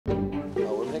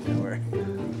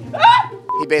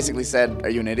basically said, "Are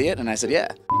you an idiot?" And I said, "Yeah."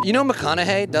 You know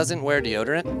McConaughey doesn't wear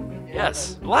deodorant?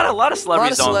 Yes. A lot of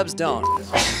celebrities don't. A lot of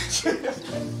celebs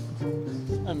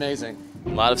don't. Amazing. A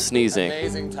lot of sneezing.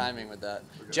 Amazing timing with that.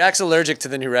 Jack's allergic to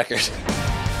the new record.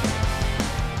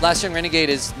 Last Young Renegade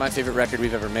is my favorite record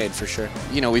we've ever made, for sure.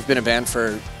 You know, we've been a band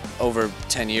for over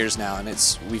 10 years now, and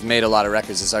we've made a lot of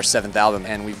records. It's our 7th album,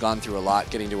 and we've gone through a lot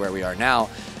getting to where we are now.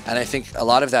 And I think a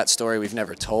lot of that story we've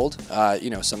never told.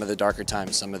 You know, some of the darker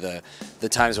times, some of the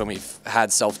times when we've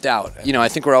had self-doubt. You know, I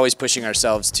think we're always pushing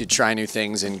ourselves to try new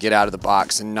things and get out of the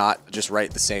box and not just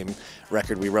write the same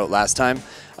record we wrote last time.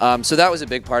 So that was a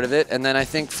big part of it. And then I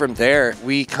think from there,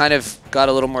 we kind of got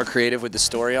a little more creative with the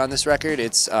story on this record.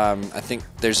 It's, I think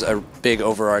there's a big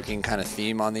overarching kind of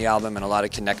theme on the album and a lot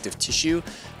of connective tissue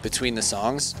between the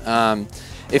songs.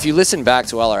 If you listen back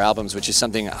to all our albums, which is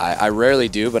something I rarely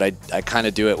do, but I kind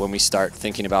of do it when we start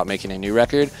thinking about making a new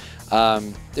record,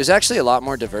 there's actually a lot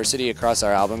more diversity across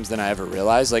our albums than I ever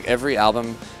realized. Like every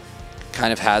album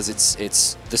kind of has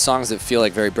it's the songs that feel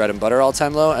like very bread and butter all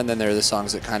time low, and then there are the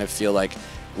songs that kind of feel like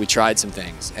we tried some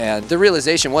things. And the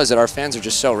realization was that our fans are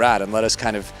just so rad and let us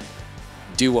kind of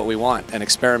do what we want and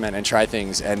experiment and try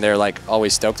things, and they're like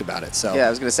always stoked about it. So yeah, I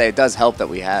was gonna say it does help that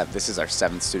this is our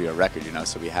 7th studio record, you know,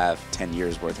 so we have 10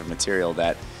 years worth of material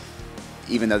that,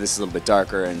 even though this is a little bit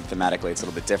darker and thematically it's a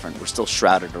little bit different, we're still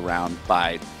shrouded around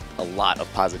by a lot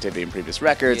of positivity in previous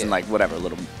records and like whatever, a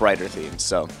little brighter themes.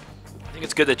 So I think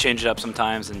it's good to change it up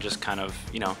sometimes and just kind of,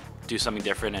 you know, do something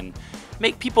different and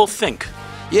make people think.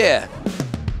 Yeah.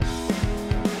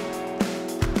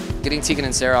 Getting Tegan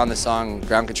and Sarah on the song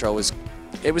Ground Control was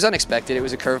unexpected. It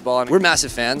was a curveball, and we're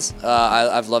massive fans.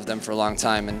 I've loved them for a long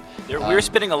time, and we were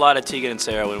spinning a lot of Tegan and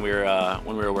Sarah when we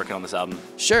were working on this album.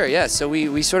 Sure, yeah. So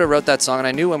we sort of wrote that song, and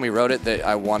I knew when we wrote it that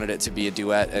I wanted it to be a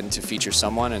duet and to feature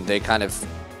someone, and they kind of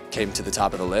came to the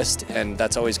top of the list. And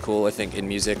that's always cool, I think, in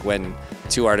music when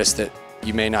two artists that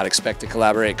you may not expect to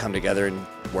collaborate come together and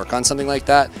work on something like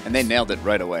that. And they nailed it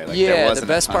right away. Like, yeah, the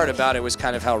best part about it was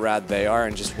kind of how rad they are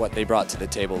and just what they brought to the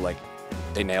table. Like,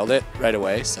 they nailed it right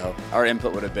away. So our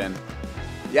input would have been,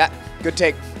 yeah, good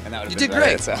take, and that would have been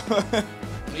great. So.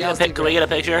 Can we get a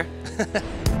picture?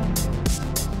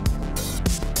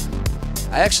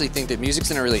 I actually think that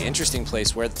music's in a really interesting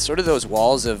place where sort of those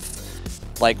walls of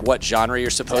like what genre you're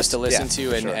supposed to listen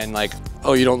to and like,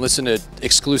 oh, you don't listen to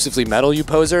exclusively metal, you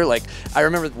poser. Like, I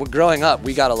remember growing up,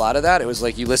 we got a lot of that. It was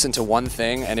like you listen to one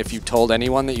thing, and if you told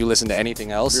anyone that you listened to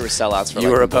anything else, we were sellouts for you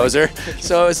were a poser.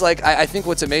 So it's like, I think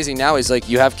what's amazing now is like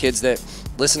you have kids that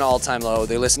listen to All Time Low,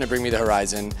 they listen to Bring Me the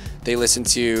Horizon, they listen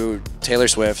to Taylor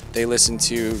Swift, they listen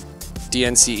to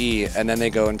DNCE, and then they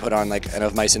go and put on like an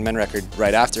Of Mice and Men record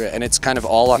right after it, and it's kind of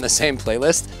all on the same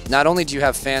playlist. Not only do you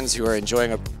have fans who are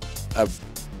enjoying a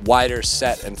wider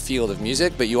set and field of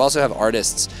music, but you also have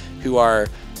artists who are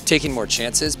taking more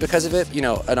chances because of it. You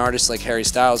know, an artist like Harry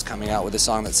Styles coming out with a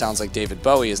song that sounds like David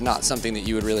Bowie is not something that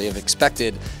you would really have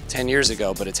expected 10 years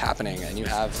ago, but it's happening. And you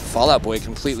have Fall Out Boy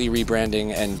completely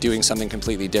rebranding and doing something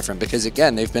completely different because,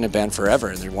 again, they've been a band forever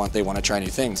and they want to try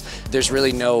new things. There's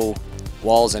really no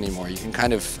walls anymore. You can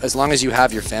kind of, as long as you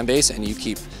have your fan base and you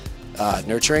keep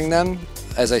nurturing them,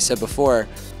 as I said before,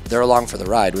 they're along for the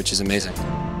ride, which is amazing.